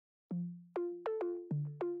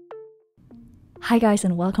Hi guys,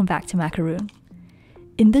 and welcome back to Macaroon.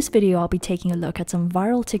 In this video, I'll be taking a look at some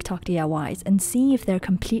viral TikTok DIYs and seeing if they're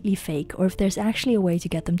completely fake or if there's actually a way to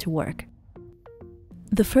get them to work.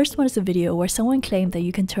 The first one is a video where someone claimed that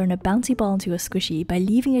you can turn a bouncy ball into a squishy by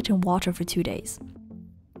leaving it in water for 2 days.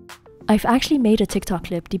 I've actually made a TikTok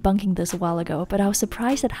clip debunking this a while ago, but I was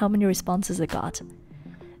surprised at how many responses it got.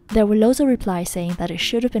 There were loads of replies saying that it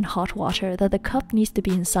should have been hot water, that the cup needs to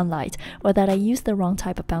be in sunlight, or that I used the wrong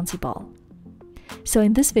type of bouncy ball. So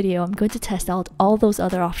in this video, I'm going to test out all those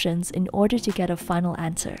other options in order to get a final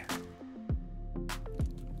answer.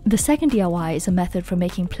 The second DIY is a method for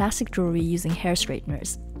making plastic jewelry using hair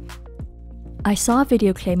straighteners. I saw a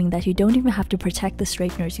video claiming that you don't even have to protect the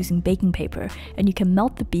straighteners using baking paper, and you can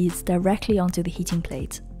melt the beads directly onto the heating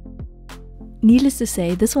plate. Needless to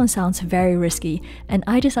say, this one sounds very risky, and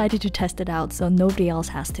I decided to test it out so nobody else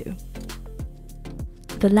has to.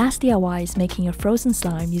 The last DIY is making a frozen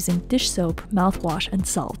slime using dish soap, mouthwash, and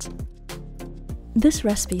salt. This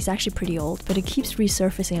recipe is actually pretty old, but it keeps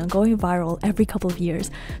resurfacing and going viral every couple of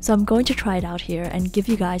years, so I'm going to try it out here and give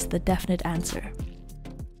you guys the definite answer.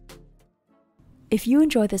 If you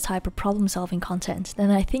enjoy this type of problem-solving content,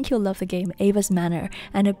 then I think you'll love the game Ava's Manor,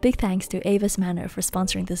 and a big thanks to Ava's Manor for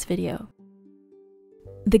sponsoring this video.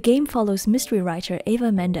 The game follows mystery writer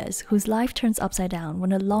Ava Mendez, whose life turns upside down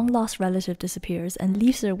when a long-lost relative disappears and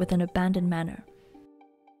leaves her with an abandoned manor.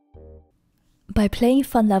 By playing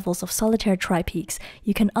fun levels of solitaire tri-peaks,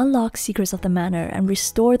 you can unlock secrets of the manor and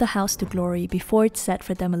restore the house to glory before it's set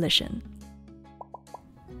for demolition.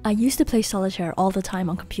 I used to play solitaire all the time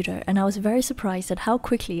on computer, and I was very surprised at how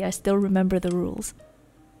quickly I still remember the rules.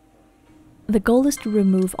 The goal is to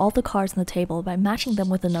remove all the cards on the table by matching them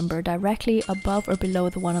with a number directly above or below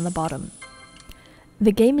the one on the bottom.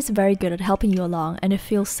 The game is very good at helping you along, and it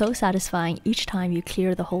feels so satisfying each time you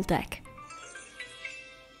clear the whole deck.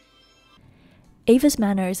 Ava's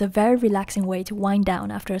Manor is a very relaxing way to wind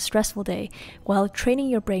down after a stressful day, while training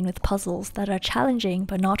your brain with puzzles that are challenging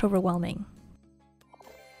but not overwhelming.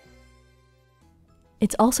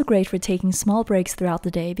 It's also great for taking small breaks throughout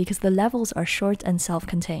the day because the levels are short and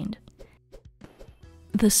self-contained.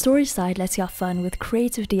 The story side lets you have fun with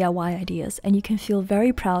creative DIY ideas, and you can feel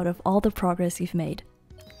very proud of all the progress you've made.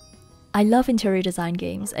 I love interior design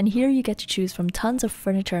games, and here you get to choose from tons of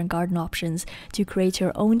furniture and garden options to create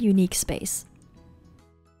your own unique space.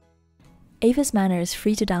 Ava's Manor is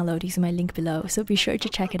free to download using my link below, so be sure to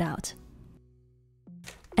check it out.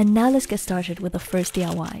 And now let's get started with the first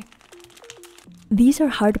DIY. These are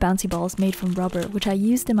hard bouncy balls made from rubber, which I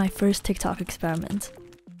used in my first TikTok experiment.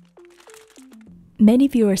 Many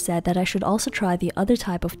viewers said that I should also try the other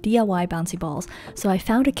type of DIY bouncy balls, so I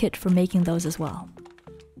found a kit for making those as well.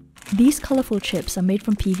 These colorful chips are made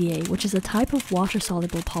from PVA, which is a type of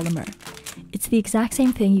water-soluble polymer. It's the exact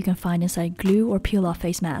same thing you can find inside glue or peel-off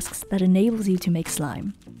face masks that enables you to make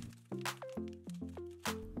slime.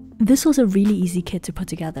 This was a really easy kit to put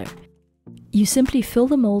together. You simply fill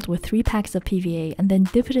the mold with 3 packs of PVA and then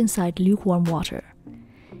dip it inside lukewarm water.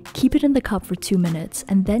 Keep it in the cup for 2 minutes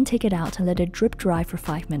and then take it out and let it drip dry for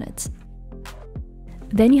 5 minutes.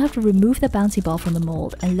 Then you have to remove the bouncy ball from the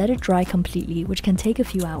mold and let it dry completely, which can take a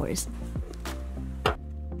few hours.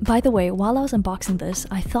 By the way, while I was unboxing this,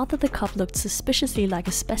 I thought that the cup looked suspiciously like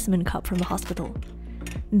a specimen cup from the hospital.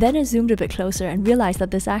 Then I zoomed a bit closer and realized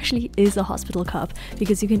that this actually is a hospital cup,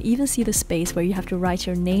 because you can even see the space where you have to write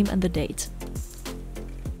your name and the date.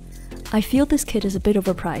 I feel this kit is a bit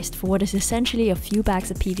overpriced for what is essentially a few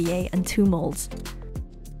bags of PVA and 2 molds.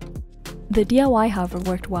 The DIY, however,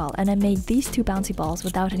 worked well, and I made these 2 bouncy balls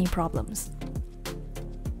without any problems.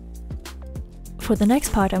 For the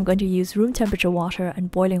next part, I'm going to use room temperature water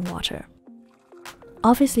and boiling water.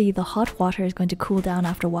 Obviously, the hot water is going to cool down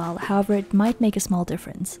after a while, however, it might make a small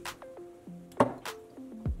difference.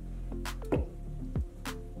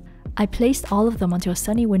 I placed all of them onto a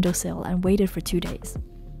sunny windowsill and waited for 2 days.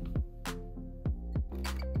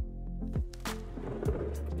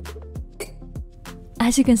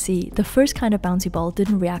 As you can see, the first kind of bouncy ball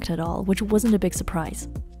didn't react at all, which wasn't a big surprise.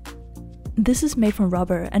 This is made from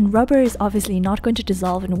rubber, and rubber is obviously not going to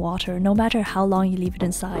dissolve in water no matter how long you leave it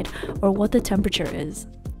inside or what the temperature is.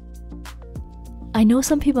 I know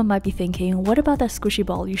some people might be thinking, what about that squishy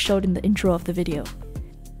ball you showed in the intro of the video?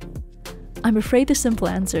 I'm afraid the simple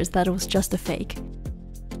answer is that it was just a fake.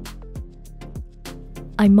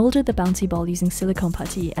 I molded the bouncy ball using silicone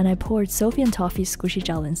putty, and I poured Sophie and Toffee's squishy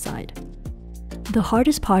gel inside. The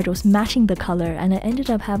hardest part was matching the color, and I ended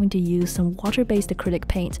up having to use some water-based acrylic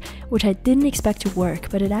paint, which I didn't expect to work,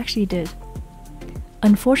 but it actually did.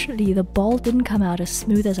 Unfortunately, the ball didn't come out as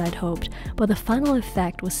smooth as I'd hoped, but the final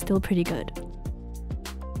effect was still pretty good.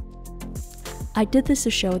 I did this to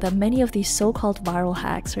show that many of these so-called viral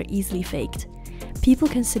hacks are easily faked. People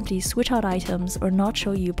can simply switch out items or not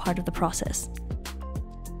show you part of the process.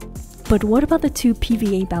 But what about the 2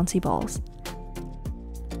 PVA bouncy balls?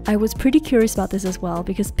 I was pretty curious about this as well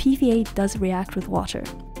because PVA does react with water.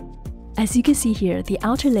 As you can see here, the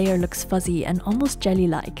outer layer looks fuzzy and almost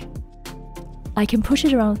jelly-like. I can push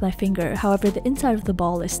it around with my finger, however the inside of the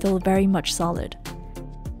ball is still very much solid.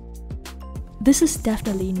 This is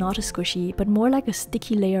definitely not a squishy, but more like a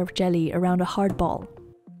sticky layer of jelly around a hard ball.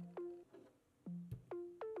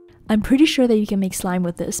 I'm pretty sure that you can make slime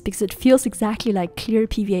with this because it feels exactly like clear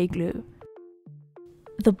PVA glue.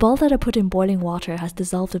 The ball that I put in boiling water has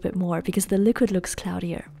dissolved a bit more because the liquid looks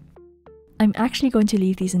cloudier. I'm actually going to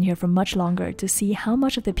leave these in here for much longer to see how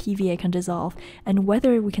much of the PVA can dissolve and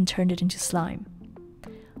whether we can turn it into slime.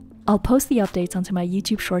 I'll post the updates onto my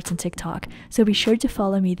YouTube Shorts and TikTok, so be sure to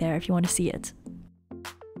follow me there if you want to see it.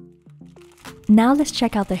 Now let's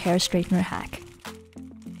check out the hair straightener hack.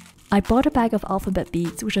 I bought a bag of alphabet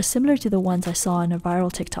beads which are similar to the ones I saw in a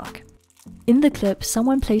viral TikTok. In the clip,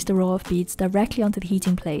 someone placed a row of beads directly onto the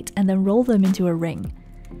heating plate and then rolled them into a ring.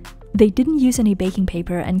 They didn't use any baking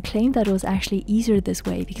paper and claimed that it was actually easier this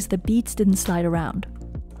way because the beads didn't slide around.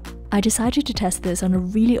 I decided to test this on a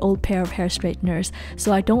really old pair of hair straighteners,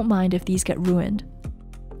 so I don't mind if these get ruined.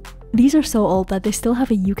 These are so old that they still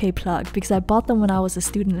have a UK plug because I bought them when I was a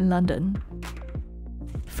student in London.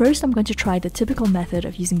 First, I'm going to try the typical method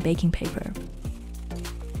of using baking paper.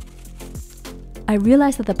 I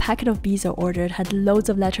realized that the packet of beads I ordered had loads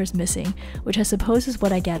of letters missing, which I suppose is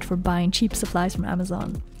what I get for buying cheap supplies from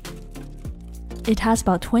Amazon. It has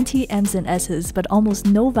about 20 M's and S's, but almost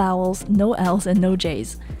no vowels, no L's, and no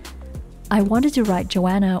J's. I wanted to write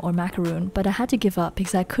Joanna or macaroon, but I had to give up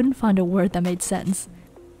because I couldn't find a word that made sense.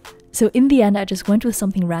 So in the end, I just went with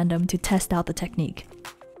something random to test out the technique.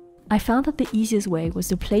 I found that the easiest way was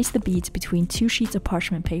to place the beads between 2 sheets of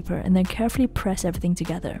parchment paper and then carefully press everything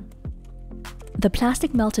together. The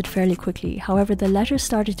plastic melted fairly quickly, however the letters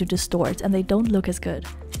started to distort and they don't look as good.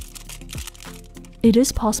 It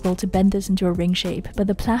is possible to bend this into a ring shape, but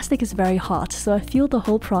the plastic is very hot, so I feel the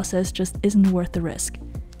whole process just isn't worth the risk.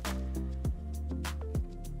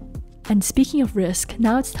 And speaking of risk,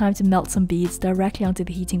 now it's time to melt some beads directly onto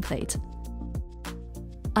the heating plate.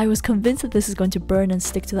 I was convinced that this is going to burn and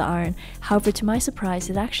stick to the iron, however to my surprise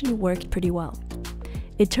it actually worked pretty well.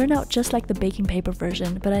 It turned out just like the baking paper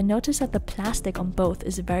version, but I noticed that the plastic on both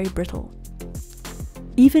is very brittle.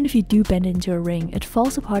 Even if you do bend it into a ring, it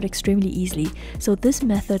falls apart extremely easily, so this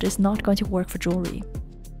method is not going to work for jewelry.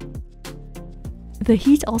 The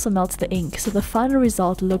heat also melts the ink, so the final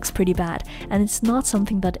result looks pretty bad, and it's not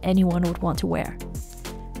something that anyone would want to wear.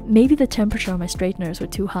 Maybe the temperature on my straighteners were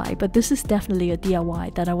too high, but this is definitely a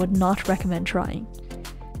DIY that I would not recommend trying.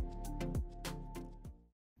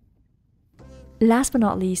 Last but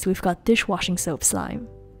not least, we've got dishwashing soap slime.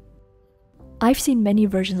 I've seen many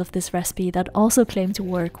versions of this recipe that also claim to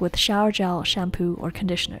work with shower gel, shampoo, or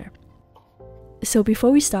conditioner. So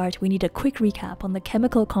before we start, we need a quick recap on the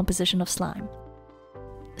chemical composition of slime.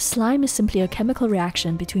 Slime is simply a chemical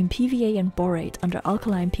reaction between PVA and borate under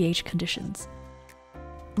alkaline pH conditions.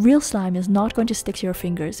 Real slime is not going to stick to your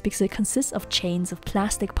fingers because it consists of chains of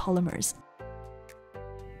plastic polymers.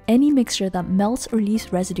 Any mixture that melts or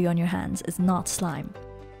leaves residue on your hands is not slime.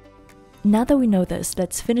 Now that we know this,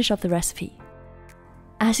 let's finish up the recipe.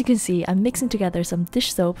 As you can see, I'm mixing together some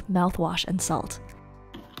dish soap, mouthwash, and salt.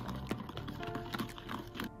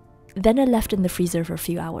 Then I left it in the freezer for a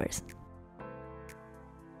few hours.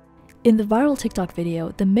 In the viral TikTok video,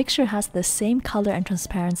 the mixture has the same color and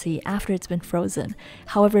transparency after it's been frozen.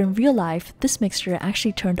 However, in real life, this mixture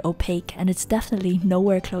actually turned opaque and it's definitely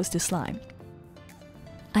nowhere close to slime.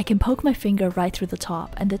 I can poke my finger right through the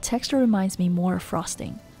top and the texture reminds me more of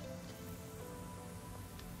frosting.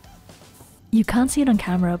 You can't see it on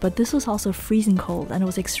camera, but this was also freezing cold and it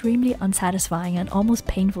was extremely unsatisfying and almost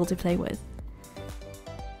painful to play with.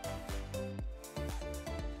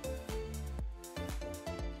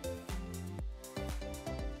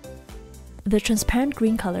 The transparent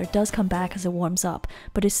green color does come back as it warms up,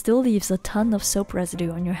 but it still leaves a ton of soap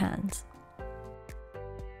residue on your hands.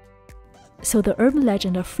 So the urban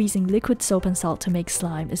legend of freezing liquid soap and salt to make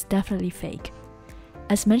slime is definitely fake.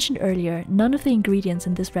 As mentioned earlier, none of the ingredients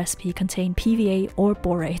in this recipe contain PVA or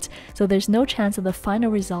borate, so there's no chance that the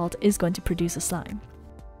final result is going to produce a slime.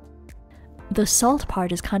 The salt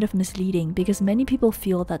part is kind of misleading because many people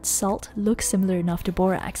feel that salt looks similar enough to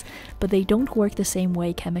borax, but they don't work the same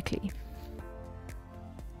way chemically.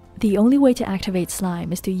 The only way to activate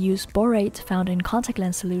slime is to use borate found in contact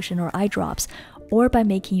lens solution or eye drops, or by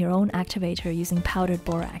making your own activator using powdered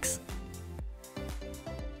borax.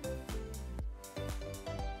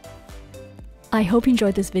 I hope you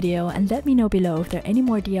enjoyed this video and let me know below if there are any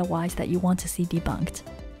more DIYs that you want to see debunked.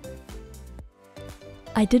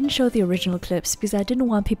 I didn't show the original clips because I didn't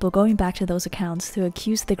want people going back to those accounts to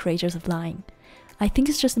accuse the creators of lying. I think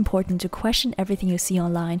it's just important to question everything you see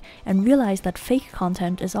online and realize that fake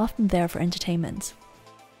content is often there for entertainment.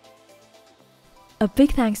 A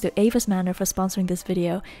big thanks to Ava's Manor for sponsoring this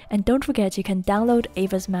video, and don't forget you can download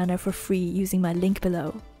Ava's Manor for free using my link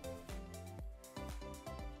below.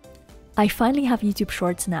 I finally have YouTube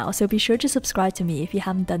Shorts now, so be sure to subscribe to me if you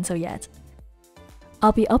haven't done so yet.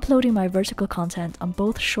 I'll be uploading my vertical content on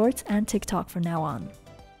both Shorts and TikTok from now on.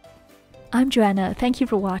 I'm Joanna, thank you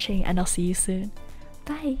for watching, and I'll see you soon.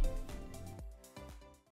 Bye!